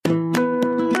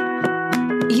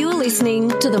listening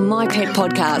to the myPET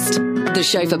podcast, the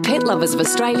show for pet lovers of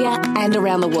Australia and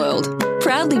around the world.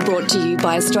 Proudly brought to you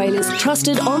by Australia's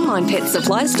trusted online pet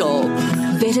supply store,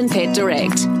 Vet and Pet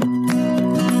Direct.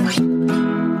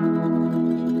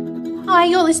 Hi,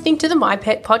 you're listening to the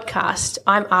myPET podcast.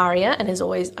 I'm Aria, and as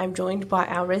always, I'm joined by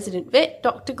our resident vet,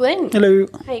 Dr. Glenn. Hello.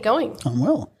 How you going? I'm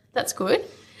well. That's good.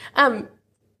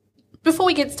 Before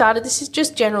we get started, this is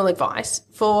just general advice.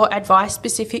 For advice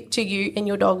specific to you and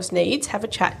your dog's needs, have a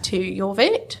chat to your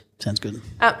vet. Sounds good.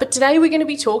 But today we're going to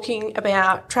be talking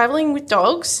about travelling with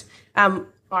dogs,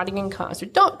 riding in cars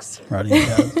with dogs. Riding in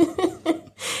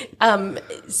cars.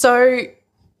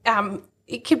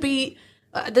 It could be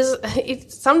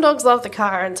some dogs love the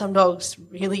car and some dogs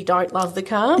really don't love the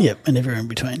car. Yep, and everywhere in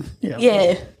between. Yep.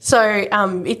 Yeah. So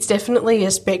it's definitely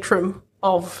a spectrum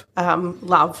of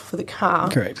love for the car.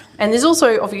 Correct. And there's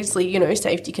also obviously,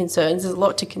 safety concerns. There's a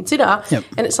lot to consider. Yep.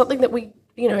 And it's something that we,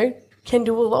 can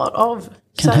do a lot of.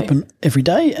 Can happen every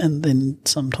day, and then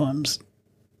sometimes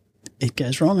it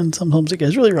goes wrong and sometimes it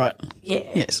goes really right. Yeah.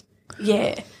 Yes.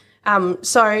 Yeah.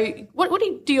 So what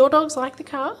do your dogs like the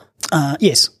car?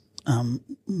 Yes.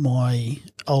 My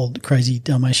old crazy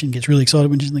Dalmatian gets really excited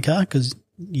when she's in the car because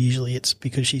usually it's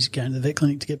because she's going to the vet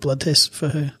clinic to get blood tests for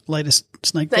her latest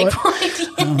snake bite.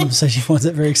 Yeah. So she finds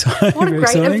that very exciting. What a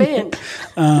great event.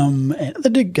 And they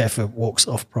do go for walks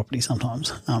off property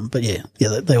sometimes. But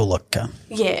they all like car.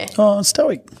 Yeah. Oh,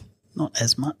 Stoic, not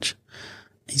as much.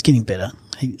 He's getting better.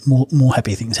 More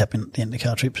happy things happen at the end of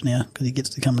car trips now because he gets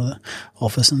to come to the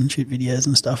office and shoot videos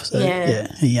and stuff. So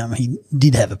he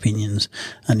did have opinions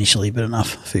initially, but enough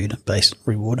food-based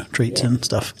reward treats and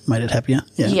stuff made it happier.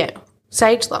 Yeah. Yeah.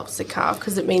 Sage loves the car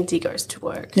because it means he goes to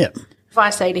work. Yeah. If I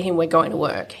say to him we're going to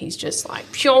work, he's just like,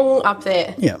 pshong, up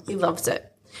there. Yeah. He loves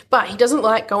it. But he doesn't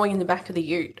like going in the back of the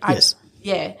ute. Yes.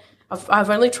 Yeah. I've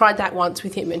only tried that once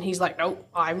with him and he's like, no,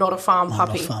 I'm not a farm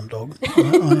puppy. I'm not a farm dog.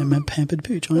 I am a pampered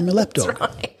pooch. I am a lap dog.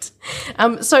 That's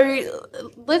right. So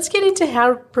let's get into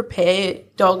how to prepare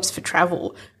dogs for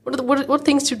travel. What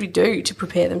things should we do to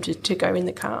prepare them to go in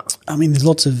the car? I mean, there's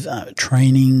lots of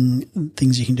training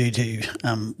things you can do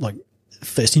to like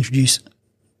first introduce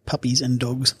puppies and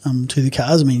dogs to the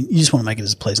cars. I mean, you just want to make it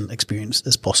as pleasant experience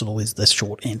as possible is the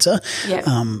short answer. Yeah.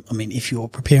 I mean, if you're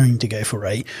preparing to go for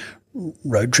a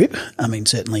road trip, I mean,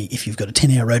 certainly if you've got a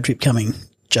 10-hour road trip coming,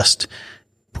 just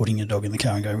putting your dog in the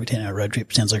car and going for a 10-hour road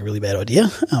trip sounds like a really bad idea.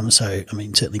 So, I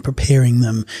mean, certainly preparing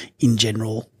them in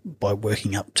general by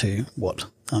working up to what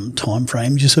time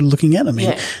frames you're sort of looking at. I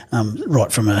mean,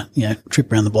 right from a,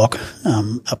 trip around the block,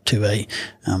 up to a,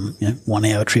 1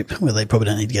 hour trip where they probably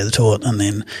don't need to go to the toilet. And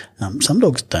then, some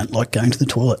dogs don't like going to the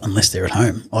toilet unless they're at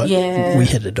home. We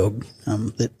had a dog,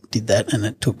 that did that and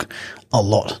it took a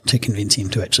lot to convince him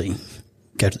to actually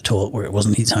go to the toilet where it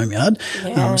wasn't his home yard.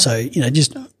 Yeah. So,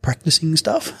 just practicing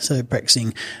stuff. So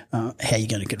practicing how you're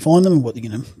going to confine them and what you're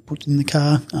going to put in the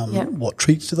car, what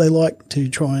treats do they like to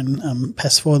try and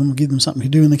pacify them or give them something to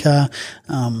do in the car,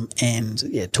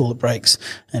 and toilet breaks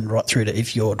and right through to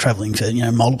if you're travelling for,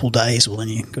 multiple days, well then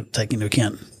you've got to take into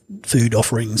account food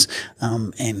offerings,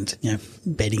 and,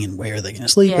 bedding and where are they going to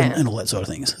sleep and all that sort of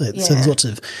things. So there's lots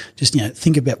of just,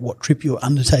 think about what trip you're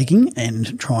undertaking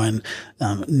and try and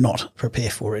not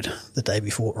prepare for it the day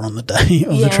before or on the day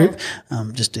of the trip.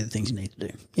 Just do the things you need to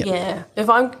do. Yep. Yeah. If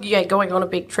I'm going on a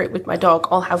big trip with my dog,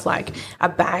 I'll have like a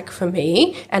bag for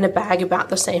me and a bag about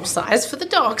the same size for the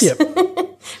dogs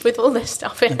with all their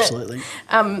stuff in it. Absolutely.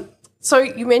 So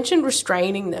you mentioned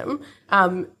restraining them.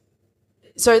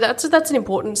 So that's an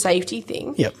important safety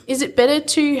thing. Yep. Is it better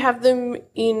to have them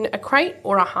in a crate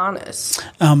or a harness?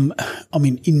 I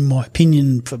mean, in my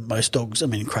opinion, for most dogs, I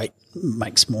mean, a crate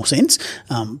makes more sense.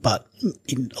 But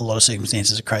in a lot of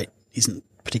circumstances, a crate isn't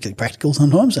particularly practical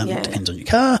sometimes. It depends on your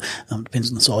car, depends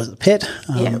on the size of the pet,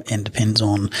 and depends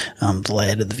on the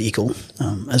layout of the vehicle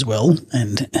as well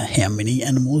and how many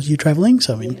animals you're travelling.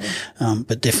 So, I mean,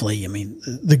 but definitely, I mean,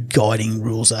 the guiding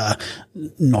rules are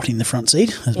not in the front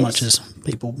seat as much as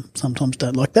people sometimes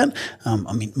don't like that.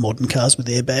 I mean, modern cars with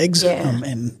airbags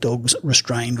and dogs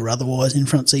restrained or otherwise in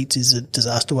front seats is a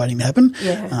disaster waiting to happen.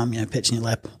 Pets in your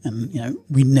lap and,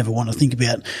 we never want to think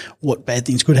about what bad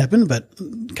things could happen, but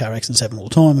car accidents happen all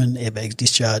the time and airbags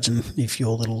discharge, and if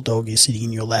your little dog is sitting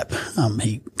in your lap,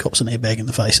 he cops an airbag in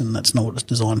the face and that's not what it's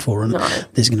designed for, and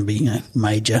there's going to be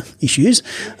major issues.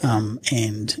 And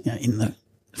in the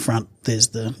front there's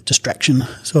the distraction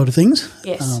side of things.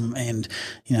 Yes. And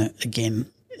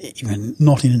again, even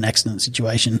not in an accident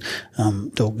situation,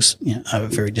 dogs, are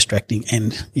very distracting.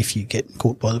 And if you get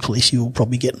caught by the police, you'll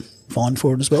probably get fined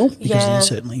for it as well, because it's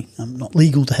certainly not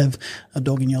legal to have a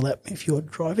dog in your lap if you're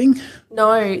driving.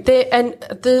 No, and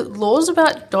the laws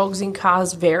about dogs in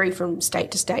cars vary from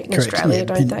state to state in Australia,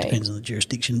 don't they? Depends on the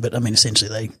jurisdiction, but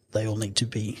essentially they all need to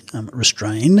be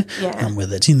restrained,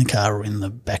 whether it's in the car or in the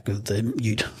back of the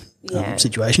ute.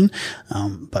 Situation.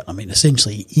 But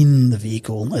essentially in the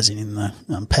vehicle, as in the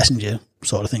passenger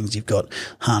side of things, you've got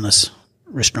harness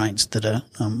restraints that are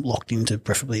locked into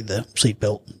preferably the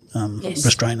seatbelt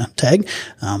restrainer tag,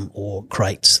 or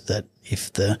crates that if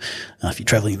you're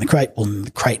travelling in the crate, well, then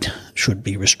the crate should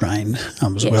be restrained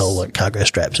as well, like cargo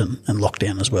straps and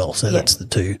lockdown as well. So that's the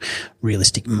two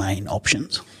realistic main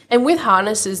options. And with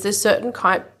harnesses, there's certain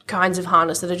kinds of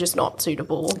harness that are just not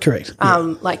suitable. Correct.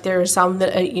 Like there are some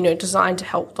that are, designed to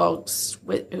help dogs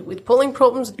with pulling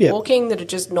problems, walking, that are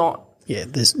just not. Yeah,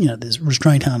 there's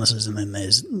restraint harnesses, and then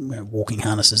there's walking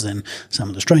harnesses. Then some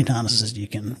of the restraint harnesses you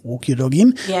can walk your dog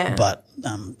in, but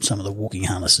some of the walking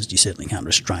harnesses you certainly can't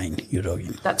restrain your dog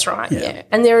in. That's right, yeah.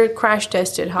 And there are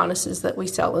crash-tested harnesses that we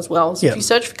sell as well. So if you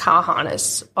search for car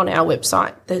harness on our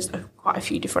website, there's quite a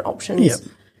few different options.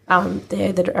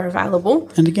 There that are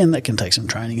available. And again, that can take some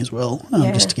training as well,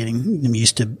 just getting them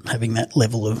used to having that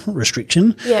level of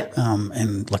restriction.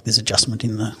 And there's adjustment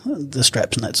in the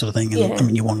straps and that sort of thing.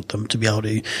 And you want them to be able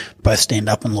to both stand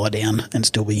up and lie down and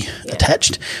still be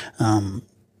attached.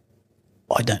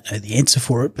 I don't know the answer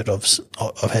for it, but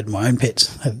I've had my own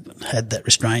pets have had that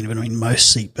restraint. But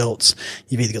most seat belts,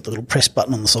 you've either got the little press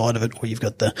button on the side of it, or you've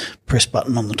got the press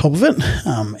button on the top of it.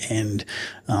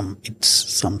 It's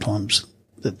sometimes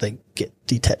that they get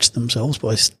detached themselves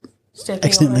by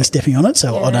accidentally stepping on it.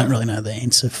 So I don't really know the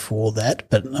answer for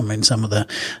that. But some of the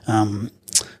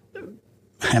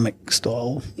hammock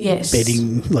style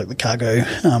bedding, like the cargo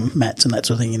mats and that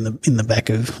sort of thing in the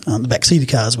back of the back seat of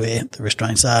cars where the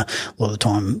restraints are, a lot of the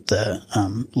time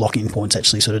the lock-in point's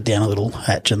actually sort of down a little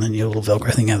hatch, and then your little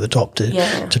Velcro thing over the top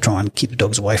to try and keep the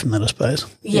dogs away from that, I suppose.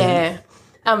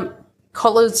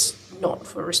 Collars, not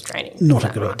for restraining. Not a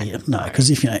good idea, no,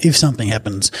 because if something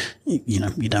happens, you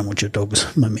don't want your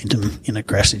dog's momentum in a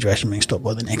crash situation being stopped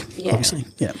by the neck, obviously.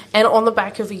 Yeah. And on the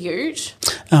back of a ute?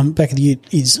 Back of the ute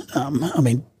is,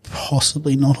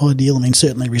 possibly not ideal.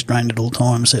 Certainly restrained at all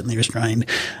times, certainly restrained,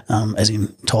 as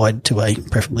in tied to a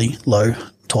preferably low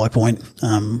tie point,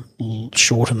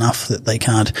 short enough that they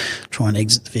can't try and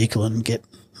exit the vehicle and get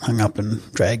hung up and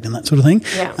dragged and that sort of thing.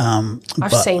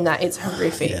 I've seen that. It's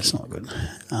horrific. Yeah, it's not good.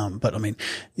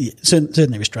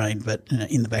 Certainly restrained, but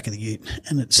in the back of the ute,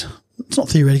 and it's not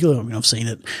theoretical. I've seen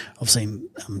it. I've seen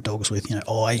dogs with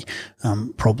eye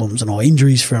problems and eye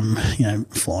injuries from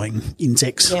flying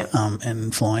insects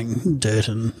and flying dirt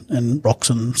and rocks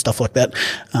and stuff like that.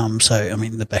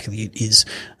 The back of the ute is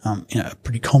a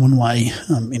pretty common way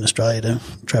in Australia to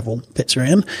travel pets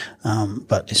around,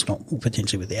 but it's not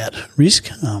potentially without risk,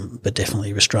 but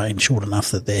definitely restrained short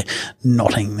enough that they're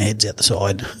not hanging their heads out the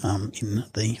side in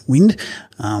the wind.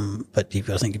 But you've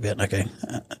got to think about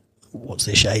what's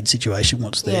their shade situation,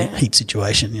 what's their heat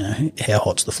situation, how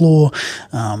hot's the floor.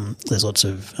 There's lots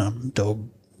of dog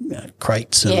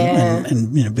crates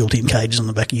and built-in cages on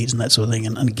the back of utes and that sort of thing.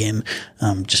 And again,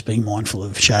 just being mindful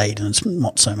of shade, and it's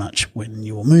not so much when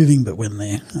you're moving, but when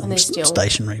they're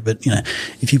stationary. But,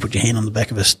 if you put your hand on the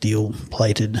back of a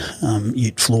steel-plated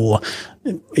ute floor,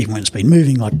 even when it's been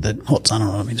moving, like the hot sun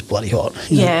on it, it's bloody hot.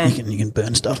 You can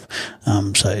burn stuff.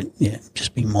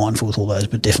 Just being mindful with all those,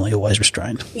 but definitely always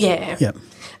restrained.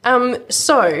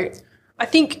 So I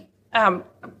think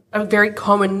a very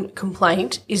common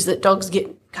complaint is that dogs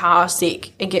get car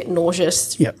sick and get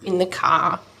nauseous in the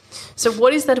car. So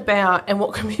what is that about, and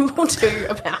what can people do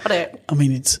about it?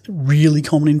 It's really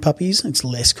common in puppies. It's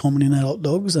less common in adult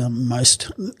dogs.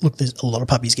 There's a lot of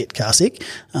puppies get car sick,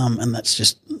 and that's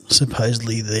just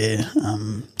supposedly their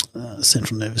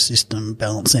central nervous system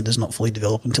balance centre is not fully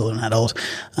developed until they're an adult.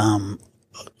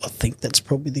 I think that's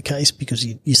probably the case, because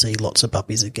you see lots of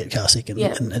puppies that get car sick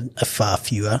and far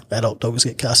fewer adult dogs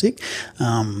get car sick.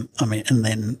 And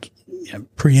then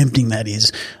preempting that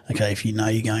is, if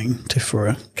you're going for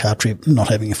a car trip, not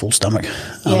having a full stomach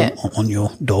on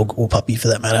your dog or puppy for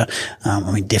that matter.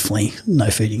 Definitely no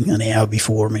feeding an hour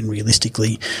before.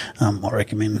 Realistically, I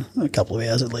recommend a couple of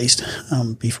hours at least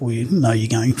before you're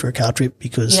going for a car trip,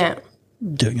 because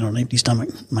doing it on an empty stomach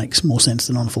makes more sense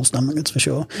than on a full stomach, that's for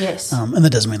sure. Yes. And that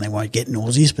doesn't mean they won't get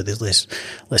nauseous, but there's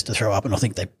less to throw up, and I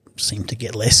think they seem to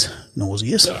get less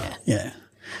nauseous. Yeah.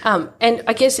 And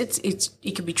I guess it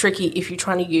can be tricky if you're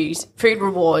trying to use food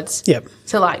rewards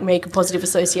to make a positive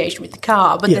association with the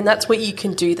car, but then that's where you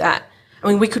can do that I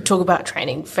mean, we could talk about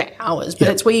training for hours, but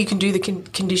it's where you can do the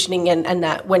conditioning and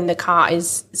that when the car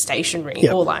is stationary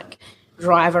or like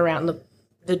drive around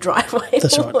the driveway.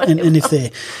 That's right. And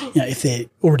if they're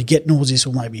already get nauseous,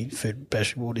 or maybe food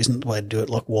board isn't the way to do it,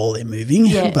 like while they're moving.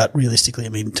 Yeah. But realistically, I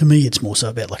mean, to me, it's more so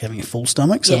about like having a full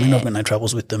stomach. So I mean, I've got no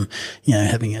troubles with them,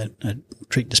 having a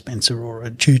treat dispenser or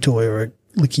a chew toy or a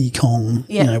licky Kong,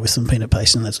 with some peanut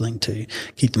paste and that sort of thing to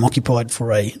keep them occupied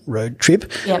for a road trip.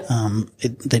 Yep.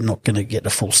 They're not going to get a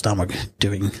full stomach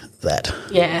doing that.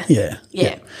 Yeah.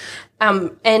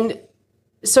 And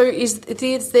so is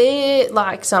there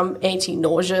like some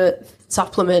anti-nausea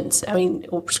supplements, I mean,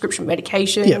 or prescription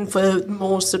medication for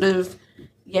more sort of,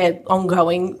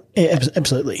 ongoing? Yeah,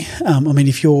 absolutely. I mean,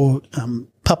 if your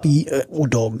puppy or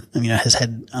dog, has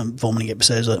had vomiting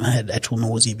episodes, had actual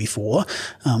nausea before,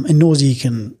 and nausea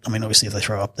can, I mean, obviously if they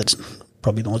throw up, that's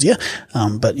probably nausea,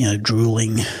 but,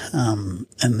 drooling, and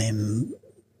then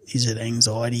is it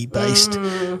anxiety based?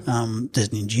 Does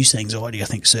it induce anxiety? I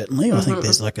think certainly. I think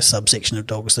there's like a subsection of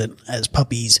dogs that as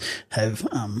puppies have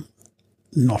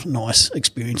not nice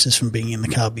experiences from being in the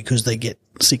car because they get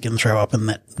sick and throw up, and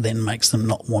that then makes them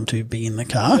not want to be in the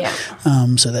car. Yeah.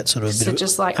 So that's sort of a bit of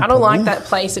just like, I don't like that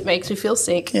place, it makes me feel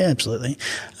sick. Yeah, absolutely.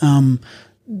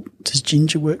 Does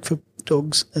ginger work for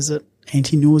dogs as an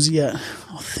anti-nausea?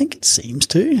 I think it seems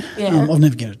to. Yeah. I've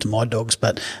never given it to my dogs,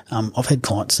 but I've had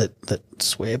clients that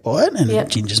swear by it,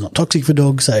 and ginger's not toxic for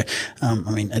dogs. So, I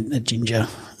mean, a ginger,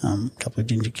 a couple of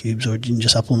ginger cubes or a ginger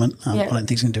supplement, I don't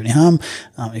think it's going to do any harm.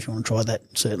 If you want to try that,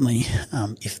 certainly.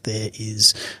 If there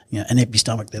is, an empty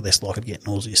stomach, they're less likely to get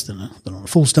nauseous than on a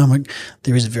full stomach.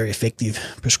 There is a very effective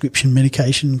prescription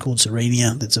medication called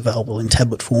Serenia that's available in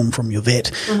tablet form from your vet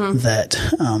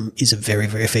that is a very,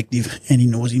 very effective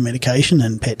anti-nausea medication,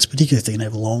 and pets, particularly if they can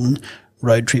have long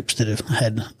road trips that have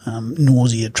had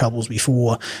nausea troubles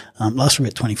before, last for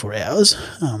about 24 hours.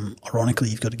 Ironically,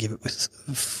 you've got to give it with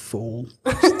a full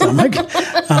stomach.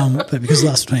 But because it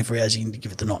lasts for 24 hours, you can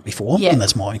give it the night before, and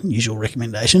that's my usual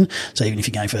recommendation. So even if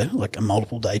you're going for like a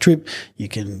multiple day trip, you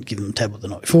can give them a tablet the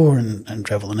night before and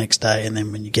travel the next day, and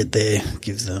then when you get there,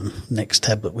 give them next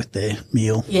tablet with their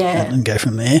meal and go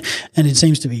from there. And it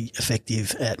seems to be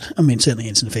effective certainly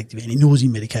it's an effective anti-nausea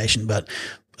medication, but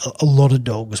a lot of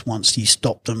dogs, once you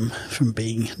stop them from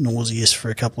being nauseous for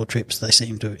a couple of trips, they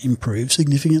seem to improve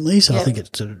significantly. So I think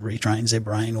it sort of retrains their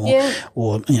brain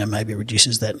or maybe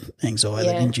reduces that anxiety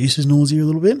that induces nausea a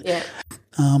little bit. Yeah.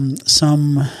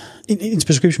 It's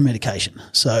prescription medication.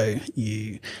 So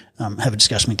you have a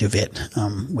discussion with your vet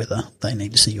whether they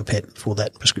need to see your pet for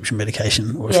that prescription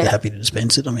medication or if they're happy to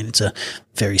dispense it. I mean, it's a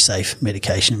very safe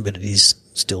medication, but it is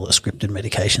still a scripted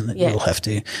medication that you'll have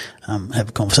to have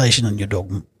a conversation, and your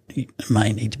dog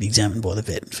may need to be examined by the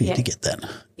vet for you to get that.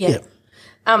 Yeah.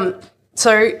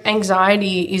 So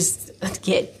anxiety is,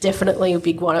 definitely a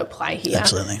big one at play here.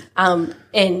 Absolutely. And,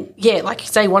 like you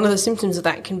say, one of the symptoms of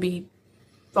that can be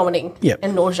vomiting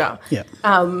and nausea. Yeah.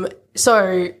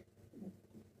 So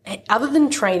other than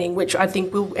training, which I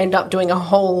think we'll end up doing a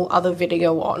whole other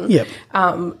video on,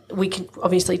 we can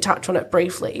obviously touch on it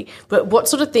briefly, but what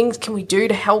sort of things can we do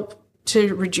to help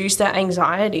to reduce that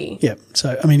anxiety? Yeah.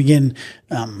 So, I mean, again,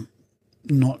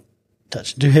 not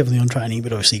touching too heavily on training,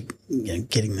 but obviously,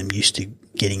 getting them used to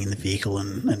getting in the vehicle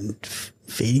and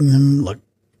feeding them like,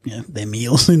 their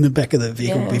meals in the back of the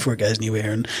vehicle before it goes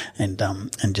anywhere, and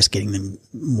just getting them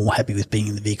more happy with being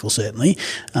in the vehicle, certainly,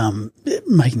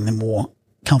 making them more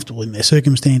comfortable in their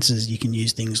circumstances. You can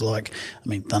use things like,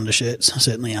 thunder shirts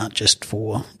certainly aren't just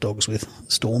for dogs with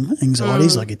storm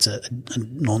anxieties. Like it's a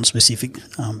non-specific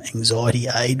anxiety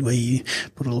aid where you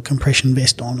put a little compression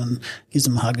vest on and gives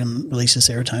them a hug and releases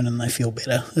serotonin, and they feel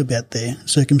better about their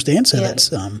circumstance. So that's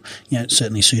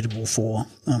certainly suitable for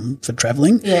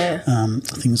travelling.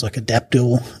 Things like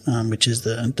Adaptil, which is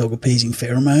the dog appeasing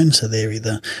pheromone. So they're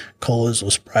either collars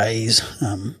or sprays.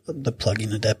 The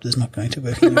plug-in adapter's not going to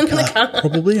work in your car.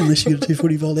 Probably, unless you get a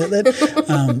 240 volt outlet.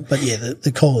 But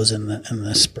the collars and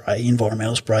the spray,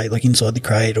 environmental spray, like inside the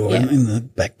crate or in the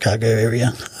back cargo area,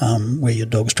 where your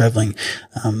dog's travelling,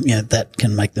 that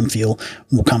can make them feel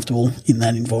more comfortable in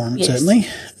that environment, certainly.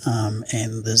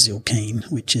 And the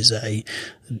Zilkine, which is a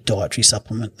dietary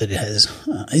supplement that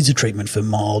is a treatment for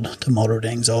mild to moderate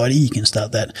anxiety. You can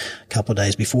start that a couple of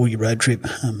days before your road trip,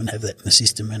 and have that in the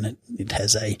system, and it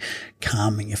has a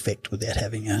calming effect without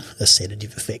having a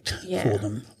sedative effect for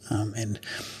them. And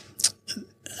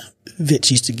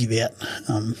vets used to give out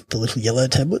the little yellow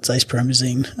tablets,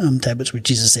 acepromazine tablets, which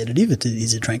is a sedative. It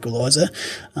is a tranquilizer,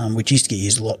 which used to get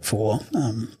used a lot for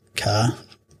car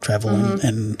travel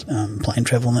and plane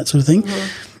travel and that sort of thing.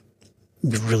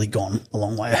 We've really gone a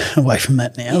long way away from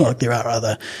that now. Like there are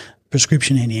other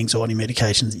prescription anti-anxiety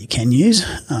medications that you can use,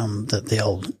 that the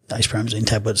old acepromazine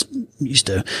tablets used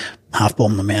to half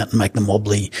bomb them out and make them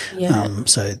wobbly. Yeah.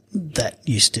 So that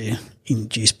used to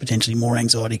induce potentially more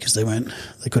anxiety because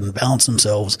they couldn't balance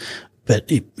themselves, but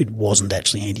it wasn't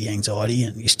actually anti-anxiety,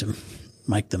 and it used to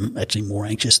make them actually more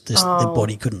anxious. Their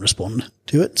body couldn't respond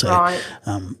to it. So, right.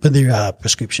 But there are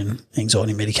prescription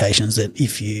anxiety medications that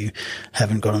if you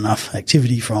haven't got enough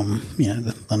activity from,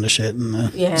 the Thundershirt and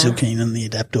the Zilkine and the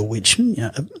Adaptor, which,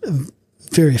 are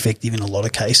very effective in a lot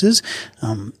of cases,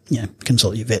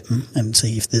 consult your vet and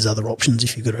see if there's other options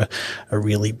if you've got a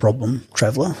really problem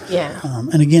traveller. Yeah.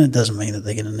 And again, it doesn't mean that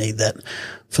they're going to need that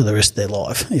for the rest of their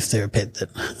life if they're a pet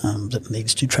that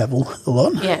needs to travel a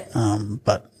lot. Yeah.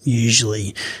 But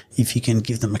usually if you can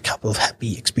give them a couple of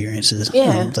happy experiences,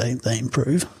 they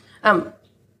improve.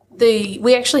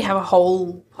 We actually have a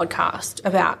whole podcast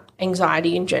about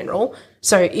anxiety in general.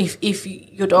 So if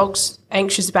your dog's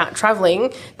anxious about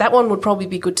travelling, that one would probably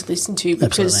be good to listen to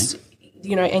because,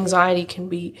 anxiety can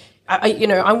be,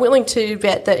 I'm willing to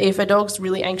bet that if a dog's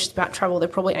really anxious about travel, they're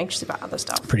probably anxious about other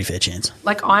stuff. Pretty fair chance.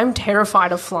 Like, I'm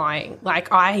terrified of flying. Like,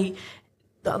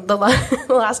 the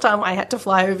last time I had to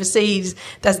fly overseas,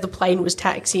 as the plane was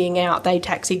taxiing out, they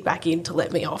taxied back in to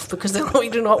let me off because we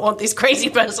do not want this crazy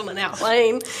person on our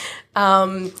plane.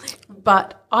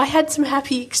 But I had some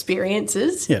happy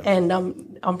experiences, and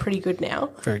I'm pretty good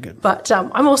now. Very good. But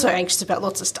I'm also anxious about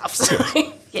lots of stuff. So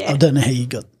I don't know how you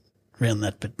got around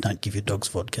that, but don't give your dogs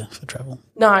vodka for travel.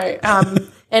 No,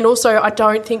 and also I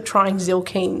don't think trying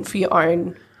Zilkine for your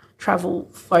own travel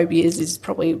phobias is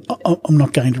probably... I'm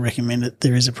not going to recommend it.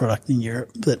 There is a product in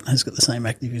Europe that has got the same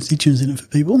active constituents in it for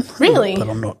people. Really? But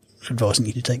I'm not advising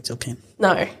you to take Zilkine.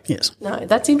 No. Yes. No,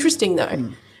 that's interesting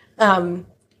though.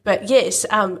 But yes,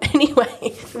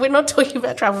 anyway, we're not talking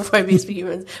about travel phobias for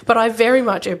humans, but I very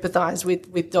much empathise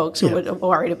with dogs who are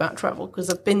worried about travel because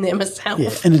I've been there myself.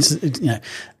 Yeah, and it's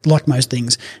like most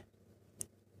things,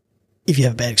 if you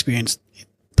have a bad experience,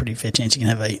 pretty fair chance you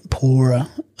can have a poorer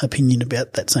opinion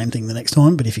about that same thing the next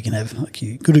time. But if you can have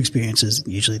good experiences,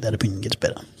 usually that opinion gets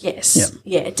better. Yes.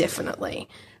 Yeah, definitely.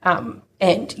 And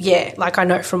like I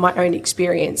know from my own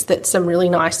experience that some really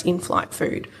nice in-flight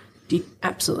food did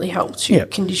absolutely help to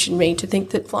condition me to think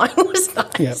that flying was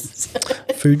nice.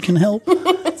 Yep. Food can help.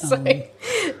 So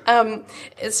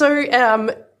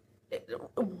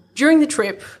during the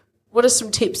trip, what are some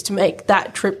tips to make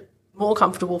that trip more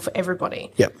comfortable for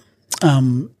everybody? Yep.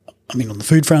 On the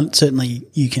food front, certainly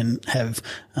you can have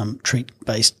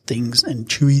treat-based things and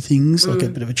chewy things, like a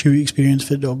bit of a chewy experience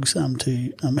for dogs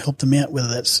to help them out, whether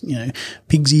that's,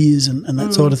 pig's ears and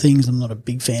that sort of things. I'm not a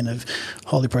big fan of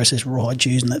highly processed rawhide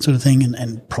chews and that sort of thing,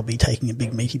 and probably taking a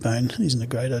big meaty bone isn't a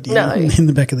great idea in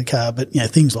the back of the car. But,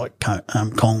 things like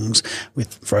Kongs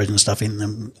with frozen stuff in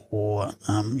them, or,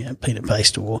 peanut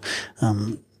paste, or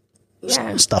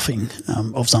stuffing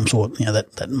of some sort,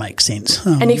 that makes sense.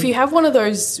 And if you have one of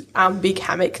those big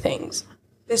hammock things,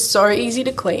 they're so easy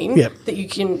to clean that you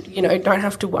can, don't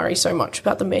have to worry so much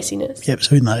about the messiness. Yep,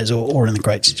 so in those or in the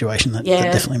crate situation, that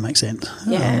definitely makes sense.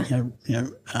 Yeah.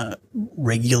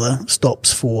 Regular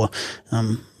stops for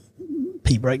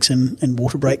pee breaks and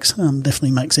water breaks definitely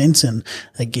make sense. And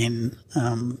again,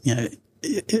 a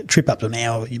trip up to an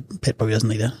hour, your pet probably doesn't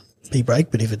need a pee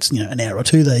break, but if it's an hour or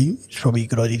two, it's probably a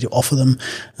good idea to offer them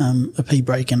a pee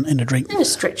break and a drink and a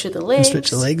stretch of the legs.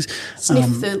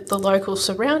 Sniff the local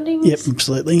surroundings. Yep,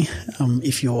 absolutely.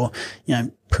 If you're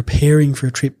preparing for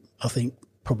a trip, I think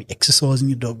probably exercising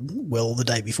your dog well the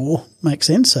day before makes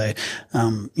sense. So,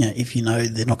 if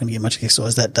they're not going to get much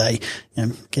exercise that day,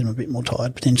 get them a bit more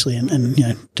tired potentially and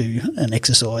do an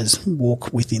exercise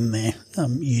walk within their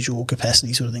usual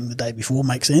capacity sort of thing the day before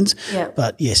makes sense. Yeah.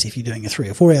 But yes, if you're doing a 3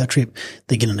 or 4 hour trip,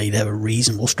 they're going to need to have a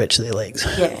reasonable stretch of their legs.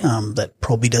 Yeah. That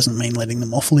probably doesn't mean letting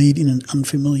them off lead in an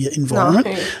unfamiliar environment,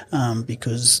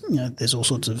 because, there's all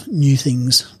sorts of new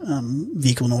things,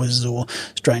 vehicle noises or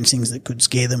strange things that could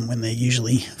scare them when they're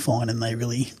usually fine and they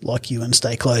really like you and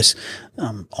stay close.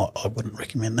 I wouldn't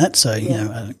recommend that. So,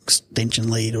 an extension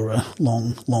lead or a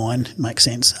long line makes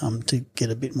sense to get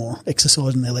a bit more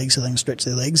exercise in their legs so they can stretch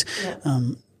their legs. Yeah.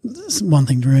 One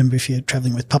thing to remember if you're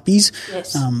travelling with puppies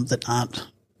that aren't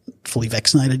fully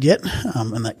vaccinated yet,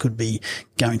 and that could be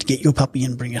going to get your puppy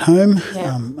and bring it home.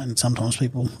 And sometimes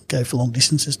people go for long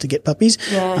distances to get puppies.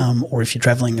 Or if you're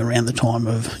travelling around the time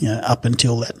of, up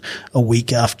until that a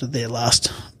week after their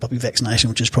last puppy vaccination,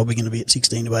 which is probably going to be at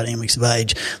 16 to 18 weeks of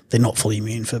age, they're not fully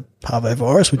immune for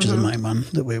parvovirus, which is the main one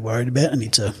that we're worried about, and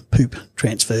it's a poop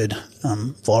transferred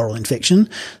viral infection.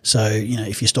 So,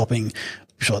 if you're stopping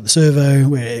beside the servo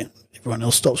where everyone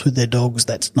else stops with their dogs,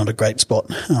 that's not a great spot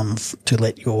to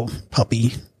let your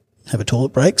puppy have a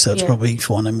toilet break. So it's Yeah. probably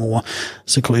find a more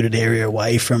secluded area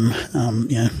away from,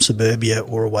 suburbia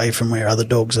or away from where other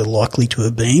dogs are likely to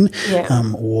have been.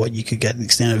 Yeah. Or you could go to the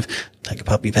extent of take a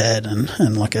puppy pad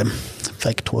and like a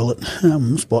fake toilet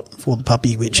spot for the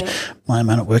puppy, which may or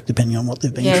may not work depending on what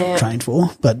they've been trained for.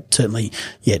 But certainly,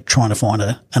 trying to find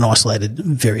an isolated,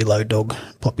 very low dog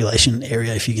population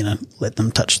area if you're going to let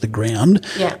them touch the ground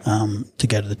to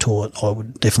go to the toilet, I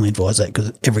would definitely advise that,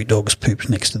 because every dog's pooped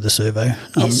next to the servo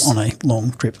on a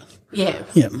long trip. Yeah.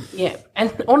 Yeah. Yeah.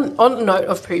 And on note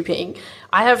of pooping,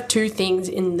 I have two things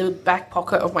in the back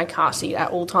pocket of my car seat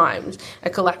at all times: a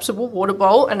collapsible water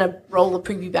bowl and a roll of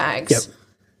poopy bags.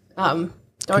 Yep.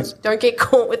 Don't get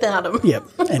caught without them. Yep.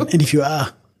 And if you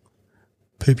are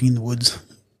pooping in the woods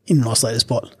in an isolated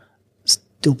spot,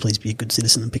 still please be a good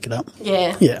citizen and pick it up.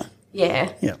 Yeah. Yeah.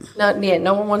 Yeah. Yeah.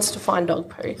 No one wants to find dog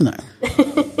poo. No.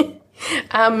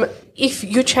 If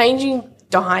you're changing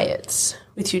diets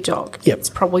with your dog, it's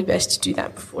probably best to do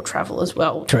that before travel as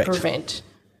well to prevent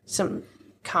some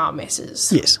car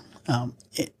messes. Yes.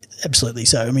 Absolutely.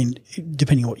 So, I mean,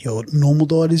 depending on what your normal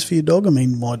diet is for your dog, I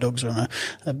mean, my dogs are on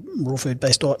a raw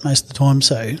food-based diet most of the time,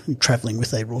 so travelling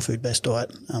with a raw food-based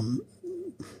diet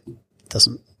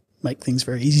doesn't make things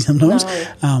very easy sometimes.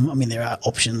 No. I mean, there are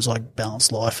options like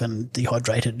Balanced Life and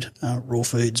dehydrated raw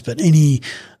foods, but any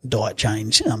diet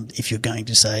change, if you're going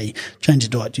to say change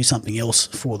your diet, do something else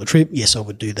for the trip, yes, I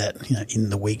would do that, in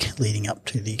the week leading up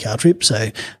to the car trip. So,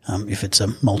 if it's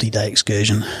a multi-day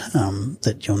excursion,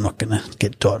 that you're not going to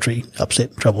get dietary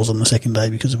upset troubles on the second day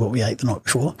because of what we ate the night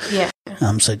before. Yeah.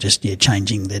 So just,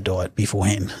 changing their diet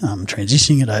beforehand,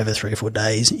 transitioning it over 3 or 4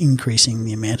 days, increasing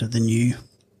the amount of the new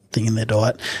thing in their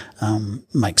diet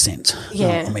makes sense.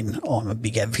 Yeah. I mean, I'm a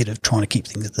big advocate of trying to keep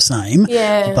things the same.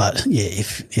 Yeah. But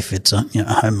if it's a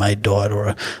homemade diet or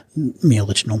a meal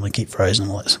that you normally keep frozen,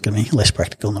 well, it's going to be less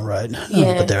practical on the road.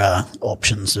 Yeah. But there are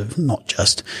options of not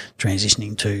just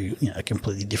transitioning to a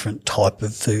completely different type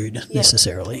of food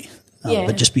necessarily.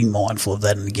 But just be mindful of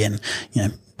that, and again,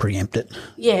 preempt it.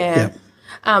 Yeah.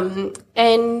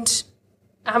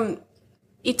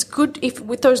 It's good if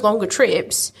with those longer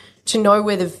trips to know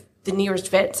where the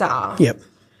nearest vets are. Yep.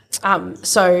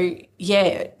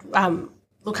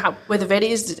 Look up where the vet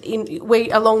is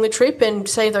along the trip and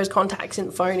save those contacts in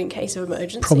the phone in case of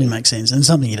emergency. Probably makes sense, and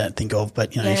something you don't think of.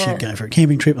 But if you're going for a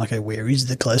camping trip, okay, where is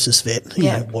the closest vet?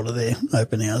 What are their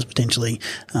open hours potentially?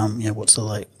 What's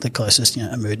the closest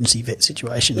emergency vet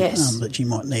situation that you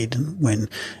might need when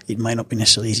it may not be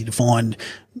necessarily easy to find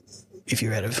if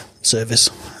you're out of service,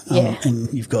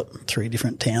 and you've got 3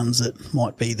 different towns that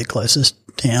might be the closest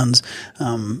towns.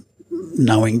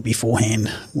 Knowing beforehand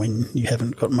when you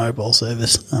haven't got mobile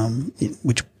service,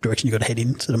 which direction you've got to head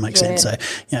in sort of makes sense. So,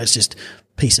 it's just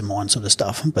peace of mind sort of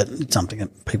stuff, but it's something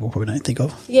that people probably don't think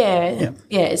of. Yeah,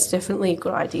 it's definitely a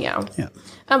good idea. Yeah.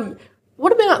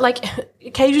 What about,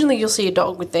 occasionally you'll see a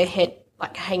dog with their head,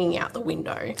 hanging out the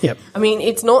window. Yep. I mean,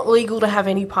 it's not legal to have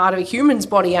any part of a human's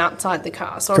body outside the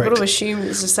car, so Correct. I've got to assume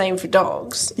it's the same for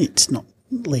dogs. It's not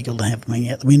legal to have them hanging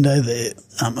out the window.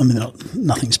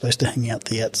 Nothing's supposed to hang out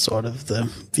the outside of the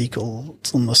vehicle.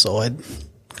 It's on the side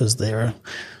because they're a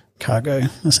cargo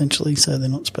essentially, so they're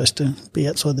not supposed to be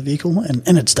outside the vehicle,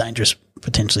 and it's dangerous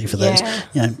potentially for those.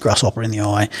 Grasshopper in the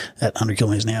eye at 100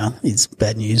 kilometres an hour is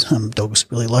bad news. Dogs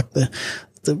really like the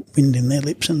wind in their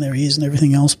lips and their ears and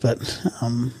everything else, but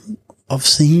I've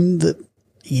seen that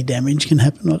ear damage can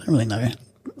happen. I don't really know.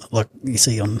 Like you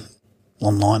see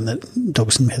online that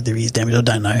dogs can have their ears damaged. I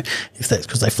don't know if that's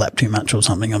because they flap too much or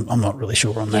something. I'm not really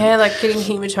sure on that. Yeah, like getting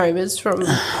hematomas from...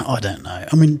 I don't know.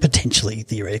 I mean, potentially,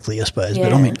 theoretically, I suppose. Yeah.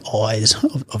 But, I mean, eyes,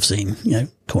 I've seen,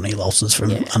 corneal ulcers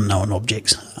from unknown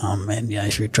objects. And,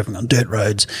 if you're travelling on dirt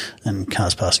roads and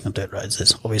cars passing on dirt roads,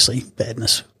 there's obviously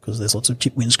badness because there's lots of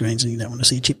chipped windscreens and you don't want to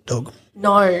see a chipped dog.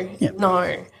 No. That's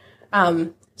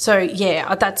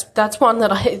one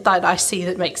that I see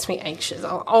that makes me anxious.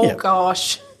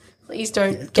 Gosh. Please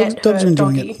don't get dogs hurt, are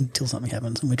enjoying doggy. it until something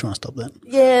happens, and we try and stop that.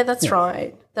 Yeah, that's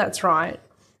right. That's right.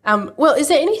 Well, is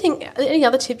there any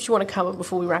other tips you want to cover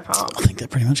before we wrap up? I think that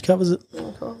pretty much covers it.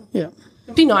 Okay. Yeah.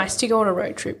 It'd be nice to go on a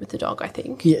road trip with the dog, I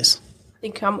think. Yes. I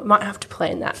think I might have to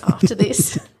plan that after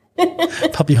this.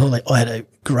 Puppy holiday. I had a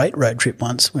great road trip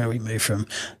once where we moved from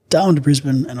Darwin to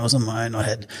Brisbane, and I was on my own. I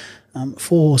had 4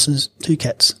 horses, 2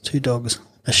 cats, 2 dogs,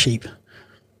 a sheep.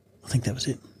 I think that was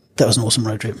it. That was an awesome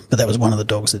road trip, but that was one of the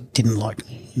dogs that didn't like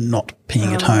not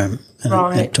peeing at home,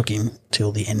 and it took him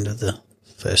till the end of the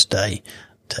first day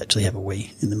to actually have a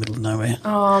wee in the middle of nowhere.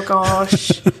 Oh,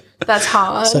 gosh. That's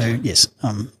hard. So, yes,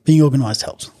 being organised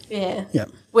helps. Yeah. Yeah.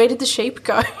 Where did the sheep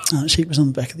go? Sheep was on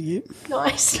the back of the ute.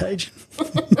 Nice. Cage.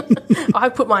 I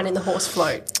put mine in the horse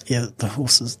float. Yeah,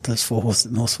 there's 4 horses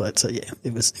in the horse float. So, yeah,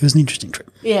 it was an interesting trip.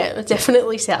 Yeah, it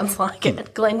definitely sounds like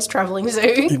it. Glenn's Travelling Zoo.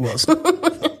 It was.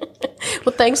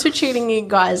 Well, thanks for tuning in,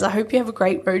 guys. I hope you have a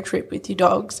great road trip with your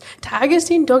dogs. Tag us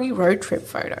in doggy road trip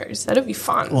photos. That'll be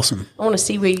fun. Awesome. I want to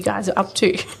see where you guys are up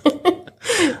to.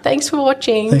 Thanks for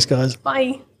watching. Thanks, guys.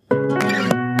 Bye.